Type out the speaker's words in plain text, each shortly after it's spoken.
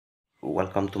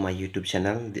Welcome to my YouTube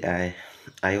channel. I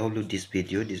upload this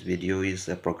video. This video is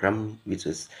a program which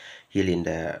was held in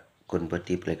the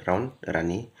Ganapati playground,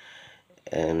 Rani.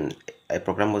 And a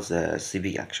program was a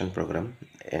civic action program,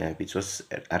 which was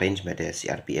arranged by the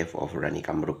CRPF of Rani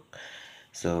Kamruk.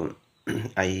 So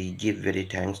I give very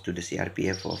thanks to the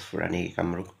CRPF of Rani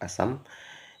Kamruk, Assam.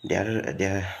 They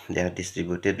are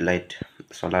distributed light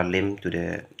solar lamp to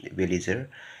the villager,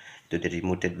 to the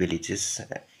remote villages,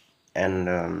 and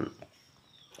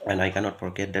I cannot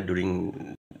forget that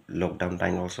during lockdown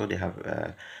time also they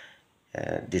have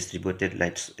distributed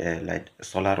light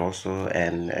solar also,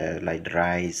 and light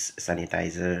rice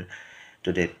sanitizer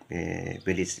to the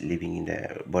village living in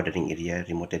the bordering area,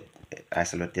 remote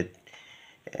isolated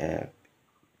uh,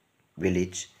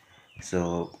 village.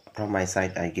 So from my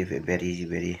side, I give a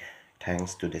very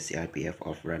thanks to the CRPF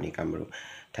of Rani Kamru.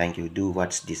 Thank you. Do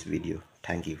watch this video.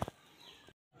 Thank you.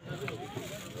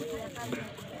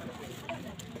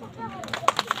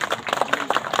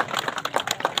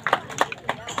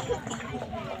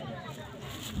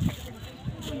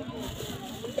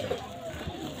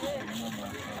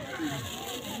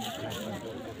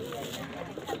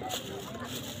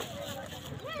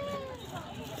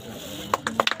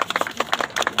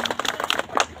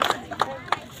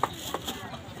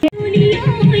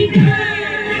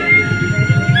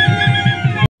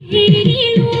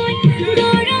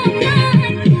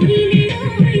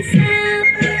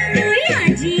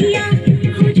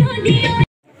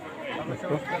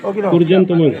 Urgent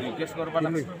teman.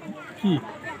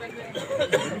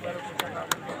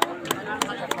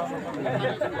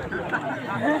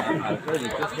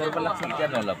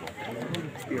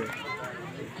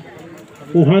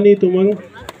 Guwahati teman.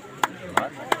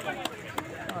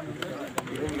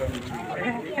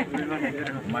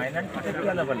 mainan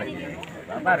kita level lagi.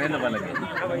 Apa level lagi?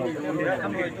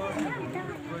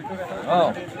 Oh.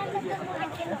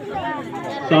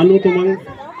 Sanu teman.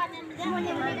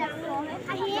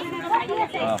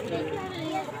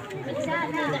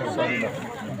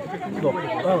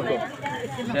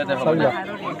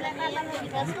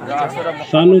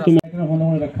 सानू कार्यक्रम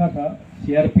उन्होंने रखा था।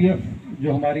 CRPF जो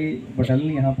हमारी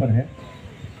battalion यहाँ पर है,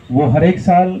 वो हर एक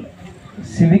साल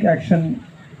सिविक एक्शन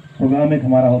प्रोग्राम एक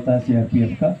हमारा होता है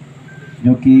सीआरपीएफ का,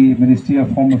 जो कि मिनिस्ट्री ऑफ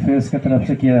होम अफेयर्स की तरफ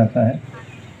से किया जाता है।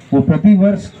 वो प्रति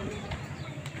वर्ष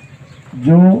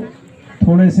जो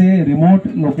थोड़े से रिमोट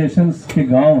लोकेशंस के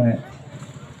गांव हैं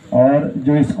और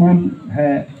जो स्कूल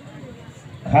है,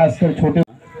 खासकर छोटे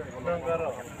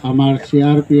आमार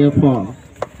CRPFर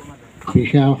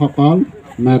বিষয়াসকল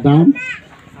मैडम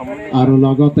और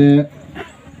लगते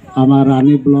आमार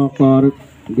रानी ब्लकर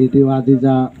বিডিও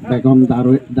আদিজা বেগম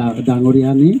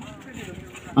ডাঙৰীয়ানী,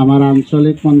 आमार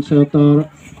आंचलिक पंचायतर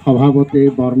सभापति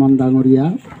बर्मन डाঙৰীয়া,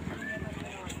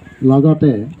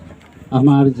 लगते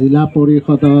आमार जिला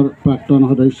परिषदर प्राक्तन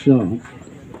सदस्य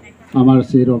आमार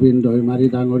श्री रवीन्द्र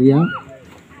डाঙৰীয়া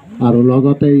और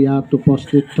लगते इयात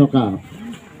उपस्थित थका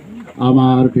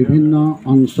आमार विभिन्न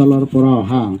अंचलर পৰা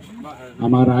অহা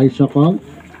आमार राइजসকল,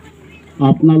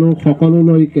 आपनालोक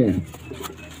सकलोলৈকে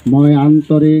मैं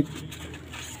आंतरिक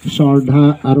श्रद्धा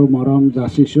और मरम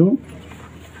जाचिছোঁ।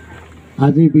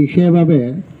 আজি বিশেষভাৱে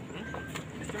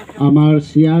आमार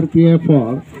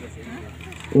CRPFर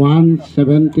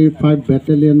 175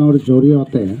 বেটেলিয়নৰ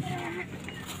জৰিয়তে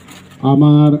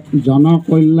आमार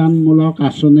जनकल्याणमूलक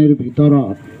आँचনিৰ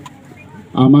ভিতৰত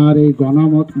आमार এই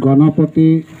गणपति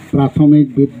प्राथमिक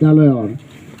विद्यालयर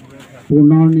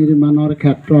पुनर निर्माणर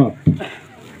क्षेत्रत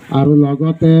और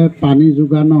लगते पानी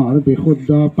जोगानर बिशुद्ध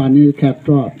पानीर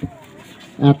क्षेत्रत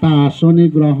एटा आँचनि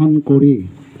ग्रहण करी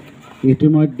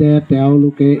इतिमध्ये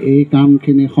तेओलोके এই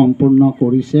কামখিনি সম্পূৰ্ণ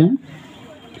কৰিছে।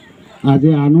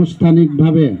 আজি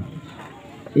আনুষ্ঠানিকভাৱে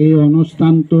এই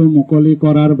অনুষ্ঠানটো মুকলি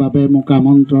কৰাৰ বাবে মোক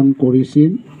আমন্ত্ৰণ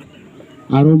কৰিছিল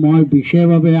আৰু মই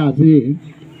বিশেষভাৱে আজি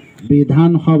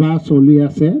বিধানসভা চলি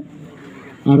আছে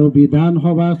और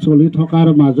विधानसभा चलि थकार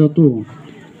मजतो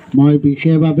मैं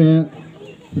विशेषभावे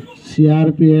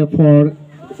CRPFर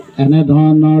एने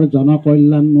धৰণৰ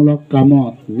जनकल्याणमूलक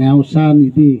कामत नेवचा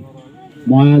निदि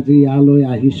मैं আজি ইয়ালৈ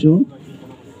আহিছোঁ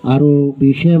और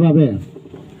विशेषभावे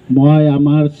मैं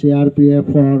आमार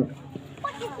CRPFर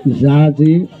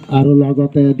जाजी और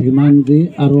लगते धीमानजी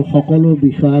और सकलो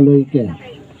विषयলৈকে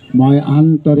मैं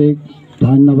आंतरिक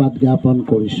धन्यवाद ज्ञापन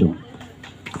কৰিছোঁ।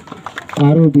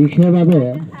 और विशेषभावे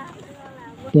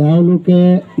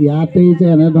ইয়াতেই যে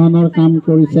এনেধৰণৰ কাম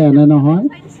কৰিছে এনে নহয়,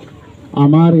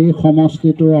 আমাৰ এই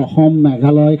সমষ্টিটো অসম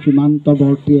মেঘালয়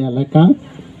সীমান্তৱৰ্তী এলেকা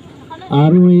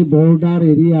আৰু এই বৰ্ডাৰ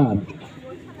এৰিয়াৰ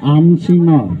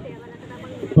আমচিঙৰ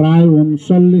প্ৰায়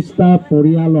 39টা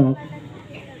পৰিয়ালক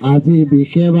আজি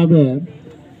বিশেষভাৱে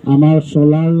আমাৰ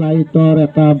সোলাৰ লাইটৰ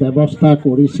এটা ব্যৱস্থা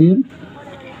কৰিছিল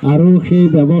আৰু সেই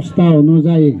ব্যৱস্থা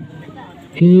অনুযায়ী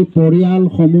সেই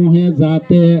পৰিয়ালসমূহে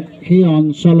যাতে সেই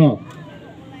অঞ্চলত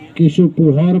কিছু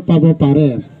পোহৰ পাব পাৰে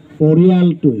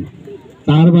পৰিয়ালটোই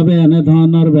তাৰ বাবে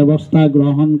এনেধৰণৰ ব্যৱস্থা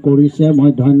গ্ৰহণ কৰিছে।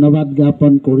 মই ধন্যবাদ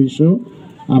জ্ঞাপন কৰিছোঁ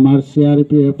আমাৰ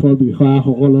CRPFৰ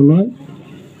বিষয়াসকললৈ।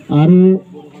 আৰু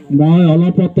মই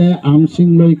অলপতে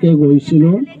আমচিংলৈকে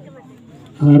গৈছিলোঁ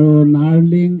আৰু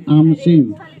নাৰ্লিং আমচিং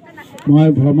মই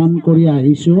ভ্ৰমণ কৰি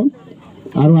আহিছোঁ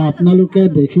আৰু আপোনালোকে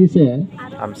দেখিছে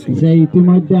যে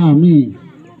ইতিমধ্যে আমি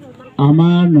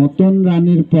আমাৰ নতুন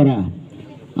ৰাণীৰ পৰা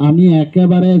আমি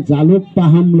একেবাৰে জালুক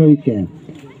পাহামলৈকে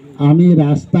আমি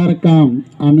ৰাস্তাৰ কাম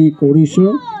আমি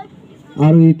কৰিছোঁ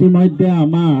আৰু ইতিমধ্যে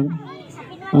আমাৰ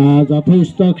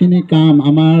যথেষ্টখিনি কাম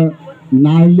আমাৰ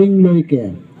নাৰ্লিংলৈকে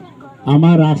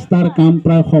আমাৰ ৰাস্তাৰ কাম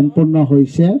প্ৰায় সম্পূৰ্ণ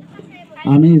হৈছে।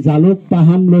 আমি জালুক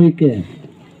পাহামলৈকে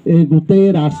এই গোটেই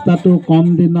ৰাস্তাটো কম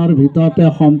দিনৰ ভিতৰতে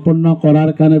সম্পূৰ্ণ কৰাৰ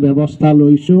কাৰণে ব্যৱস্থা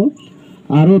লৈছোঁ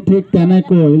আৰু ঠিক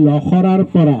তেনেকৈ লখৰাৰ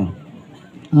পৰা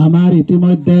আমাৰ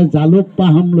ইতিমধ্যে জালুক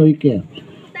পাহামলৈকে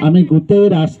আমি গোটেই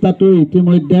ৰাস্তাটো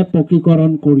ইতিমধ্যে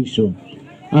পকীকৰণ কৰিছোঁ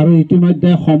আৰু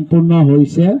ইতিমধ্যে সম্পূৰ্ণ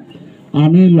হৈছে।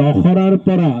 আমি লখৰাৰ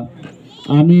পৰা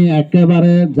আমি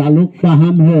একেবাৰে জালুক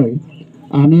পাহাম হৈ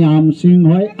আমি আমচিং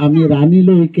হৈ আমি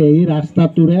ৰাণীলৈকে এই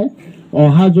ৰাস্তাটোৰে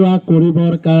অহা যোৱা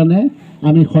কৰিবৰ কাৰণে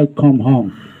আমি সক্ষম হ'ম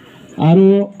আৰু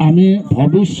আমি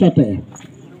ভৱিষ্যতে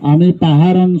আমি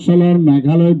পাহাৰ অঞ্চলৰ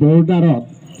মেঘালয় বৰ্ডাৰত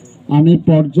আমি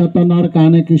পৰ্যটনৰ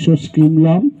কাৰণে কিছু স্কিম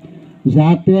ল'ম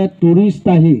যাতে টুৰিষ্ট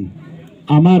আহি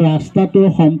আমাৰ ৰাস্তাটো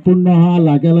সম্পূৰ্ণ হোৱাৰ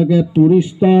লগে লগে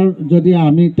টুৰিষ্টৰ যদি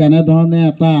আমি তেনেধৰণে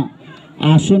এটা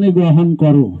আঁচনি গ্ৰহণ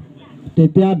কৰোঁ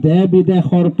তেতিয়া দেশ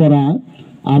বিদেশৰ পৰা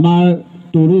আমাৰ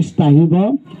টুৰিষ্ট আহিব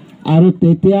আৰু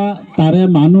তেতিয়া তাৰে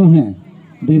মানুহে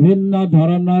বিভিন্ন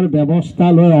ধৰণৰ ব্যৱস্থা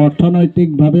লৈ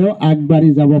অৰ্থনৈতিকভাৱেও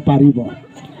আগবাঢ়ি যাব পাৰিব।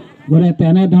 গতিকে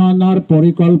তেনেধৰণৰ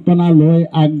পৰিকল্পনা লৈ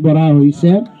আগবঢ়া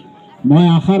হৈছে। মই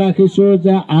আশা ৰাখিছোঁ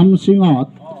যে আমচিঙত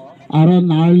আৰু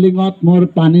নাৰ্লিঙত মোৰ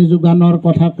পানী যোগানৰ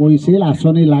কথা কৈছিল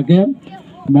আঁচনি লাগে।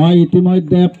 মই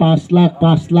ইতিমধ্যে 5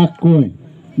 লাখকৈ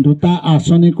দুটা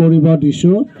আঁচনি কৰিব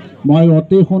দিছোঁ। মই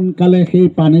অতি সোনকালে সেই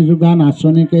পানী যোগান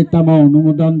আঁচনিকেইটা মই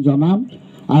অনুমোদন জনাম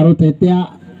আৰু তেতিয়া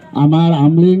আমাৰ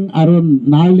আমচিং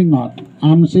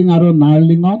আৰু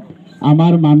নাৰ্লিঙত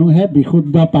আমাৰ মানুহে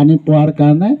বিশুদ্ধ পানী পোৱাৰ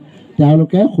কাৰণে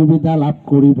তেওঁলোকে সুবিধা লাভ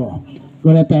কৰিব।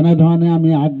 গতিকে তেনেধৰণে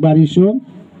আমি আগবাঢ়িছোঁ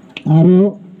আৰু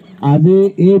আজি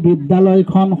এই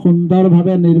বিদ্যালয়খন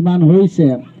সুন্দৰভাৱে নিৰ্মাণ হৈছে।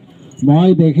 মই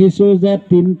দেখিছোঁ যে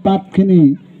টিনপাতখিনি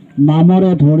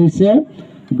মামৰে ধৰিছে।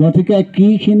 গতিকে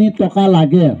কিখিনি টকা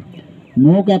লাগে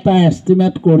মোক এটা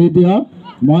এষ্টিমেট কৰি দিয়ক,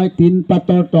 মই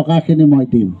টিনপাতৰ টকাখিনি মই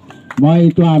দিম। মই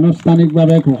এইটো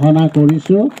আনুষ্ঠানিকভাৱে ঘোষণা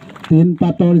কৰিছোঁ।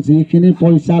 টিনপাতৰ যিখিনি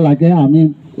পইচা লাগে আমি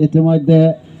ইতিমধ্যে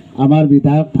আমাৰ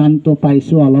বিধায়ক ফাণ্ডটো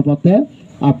পাইছোঁ অলপতে।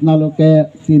 আপোনালোকে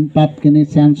টিনপাতখিনি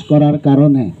চেঞ্জ কৰাৰ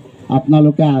কাৰণে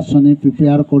আপোনালোকে আঁচনি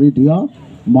প্ৰিপেয়াৰ কৰি দিয়ক,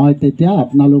 মই তেতিয়া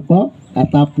আপোনালোকক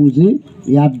এটা পুঁজি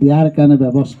ইয়াত দিয়াৰ কাৰণে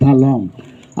ব্যৱস্থা ল'ম।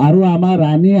 আৰু আমাৰ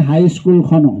ৰাণী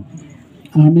হাইস্কুলখনো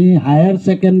আমি হায়াৰ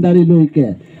ছেকেণ্ডাৰীলৈকে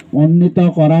উন্নীত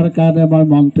কৰাৰ কাৰণে মই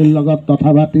মন্ত্ৰীৰ লগত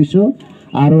কথা পাতিছোঁ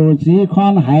আৰু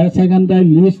যিখন হায়াৰ ছেকেণ্ডাৰী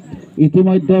লিষ্ট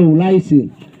ইতিমধ্যে ওলাইছিল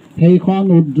সেইখন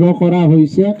উইথড্ৰ কৰা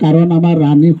হৈছে কাৰণ আমাৰ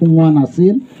ৰাণী সোমোৱা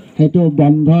নাছিল, সেইটো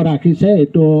বন্ধ ৰাখিছে।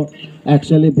 এইটো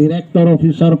একচুৱেলি ডিৰেক্টৰ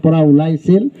অফিচৰ পৰা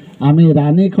ওলাইছিল। আমি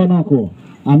ৰাণীখনকো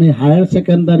আমি হায়াৰ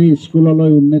ছেকেণ্ডাৰী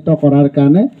স্কুললৈ উন্নীত কৰাৰ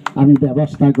কাৰণে আমি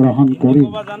ব্যৱস্থা গ্ৰহণ কৰিম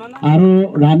আৰু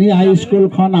ৰাণী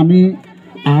হাইস্কুলখন আমি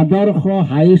আদৰ্শ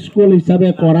হাইস্কুল হিচাপে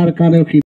কৰাৰ কাৰণে